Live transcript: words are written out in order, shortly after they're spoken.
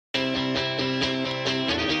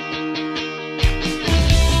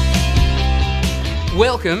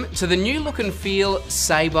Welcome to the new look and feel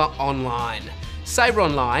Sabre Online. Sabre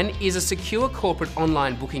Online is a secure corporate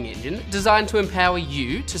online booking engine designed to empower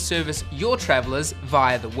you to service your travellers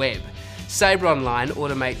via the web. Sabre Online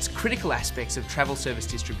automates critical aspects of travel service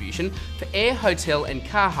distribution for air, hotel and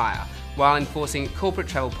car hire while enforcing corporate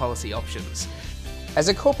travel policy options. As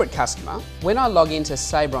a corporate customer, when I log into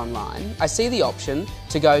Sabre Online, I see the option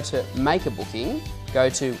to go to Make a Booking, go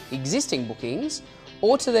to Existing Bookings,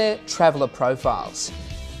 or to their traveller profiles.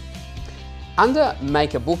 Under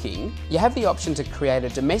Make a Booking, you have the option to create a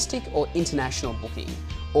domestic or international booking,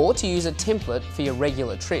 or to use a template for your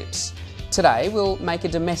regular trips. Today, we'll make a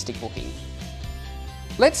domestic booking.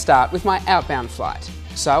 Let's start with my outbound flight.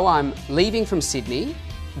 So I'm leaving from Sydney,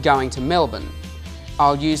 going to Melbourne.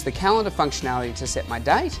 I'll use the calendar functionality to set my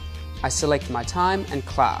date. I select my time and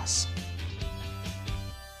class.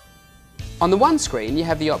 On the one screen, you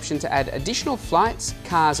have the option to add additional flights,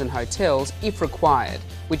 cars and hotels if required,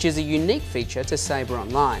 which is a unique feature to Sabre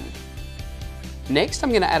Online. Next, I'm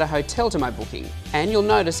going to add a hotel to my booking, and you'll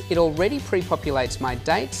notice it already pre-populates my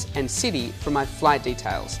dates and city from my flight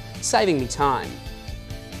details, saving me time.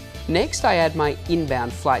 Next, I add my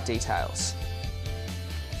inbound flight details.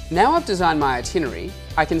 Now I've designed my itinerary,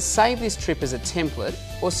 I can save this trip as a template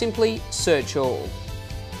or simply search all.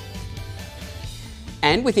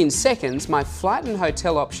 And within seconds, my flight and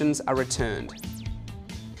hotel options are returned.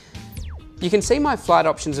 You can see my flight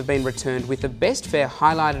options have been returned with the best fare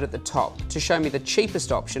highlighted at the top to show me the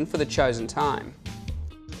cheapest option for the chosen time.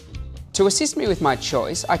 To assist me with my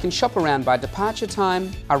choice, I can shop around by departure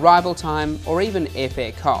time, arrival time, or even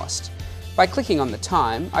airfare cost. By clicking on the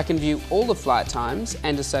time, I can view all the flight times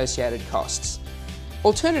and associated costs.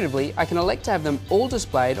 Alternatively, I can elect to have them all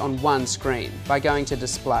displayed on one screen by going to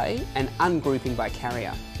Display and ungrouping by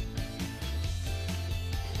carrier.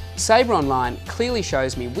 Sabre Online clearly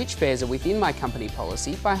shows me which fares are within my company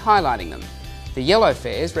policy by highlighting them. The yellow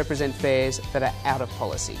fares represent fares that are out of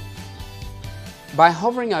policy. By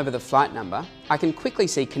hovering over the flight number, I can quickly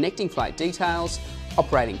see connecting flight details,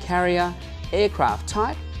 operating carrier, aircraft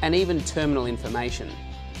type, and even terminal information.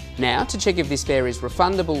 Now, to check if this fare is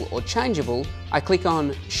refundable or changeable, I click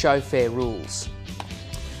on Show Fare Rules.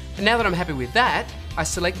 And now that I'm happy with that, I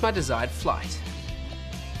select my desired flight.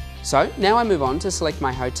 So now I move on to select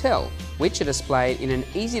my hotel, which are displayed in an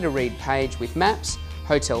easy to read page with maps,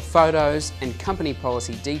 hotel photos and company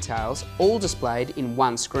policy details all displayed in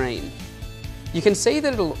one screen. You can see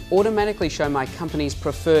that it'll automatically show my company's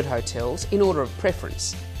preferred hotels in order of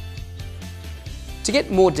preference. To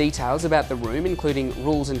get more details about the room, including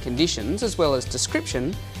rules and conditions, as well as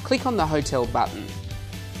description, click on the Hotel button.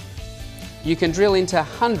 You can drill into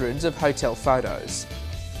hundreds of hotel photos.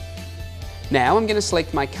 Now I'm going to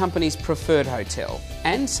select my company's preferred hotel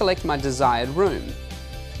and select my desired room.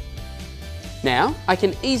 Now I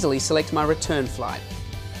can easily select my return flight.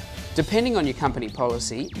 Depending on your company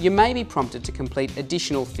policy, you may be prompted to complete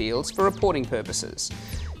additional fields for reporting purposes.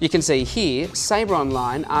 You can see here, Sabre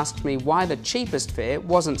Online asked me why the cheapest fare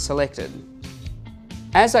wasn't selected.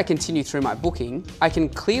 As I continue through my booking, I can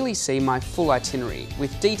clearly see my full itinerary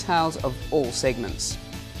with details of all segments.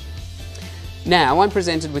 Now I'm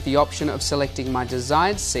presented with the option of selecting my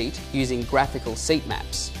desired seat using graphical seat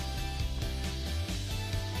maps.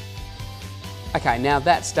 Okay, now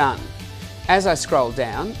that's done. As I scroll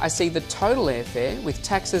down, I see the total airfare with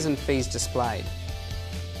taxes and fees displayed.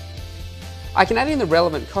 I can add in the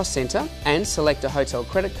relevant cost centre and select a hotel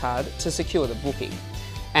credit card to secure the booking.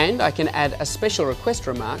 And I can add a special request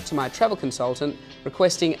remark to my travel consultant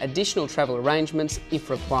requesting additional travel arrangements if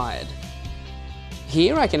required.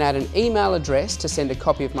 Here I can add an email address to send a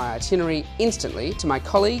copy of my itinerary instantly to my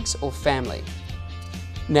colleagues or family.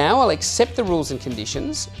 Now I'll accept the rules and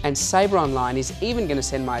conditions, and Sabre Online is even going to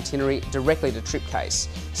send my itinerary directly to Tripcase,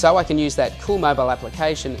 so I can use that cool mobile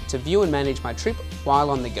application to view and manage my trip while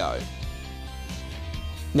on the go.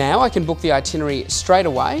 Now I can book the itinerary straight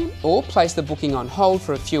away or place the booking on hold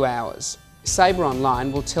for a few hours. Sabre Online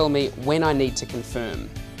will tell me when I need to confirm.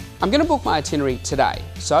 I'm going to book my itinerary today,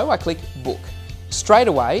 so I click Book. Straight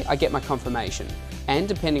away I get my confirmation, and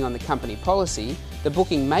depending on the company policy, the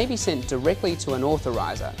booking may be sent directly to an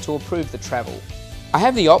authoriser to approve the travel. I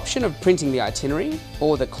have the option of printing the itinerary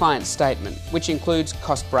or the client statement, which includes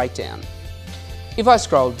cost breakdown. If I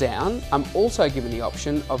scroll down, I'm also given the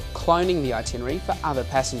option of cloning the itinerary for other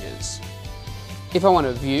passengers. If I want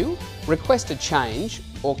to view, request a change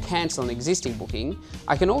or cancel an existing booking,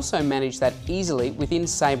 I can also manage that easily within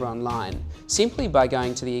Sabre Online, simply by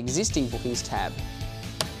going to the Existing Bookings tab.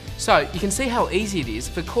 So you can see how easy it is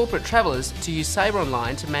for corporate travellers to use Sabre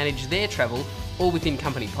Online to manage their travel all within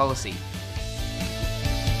company policy.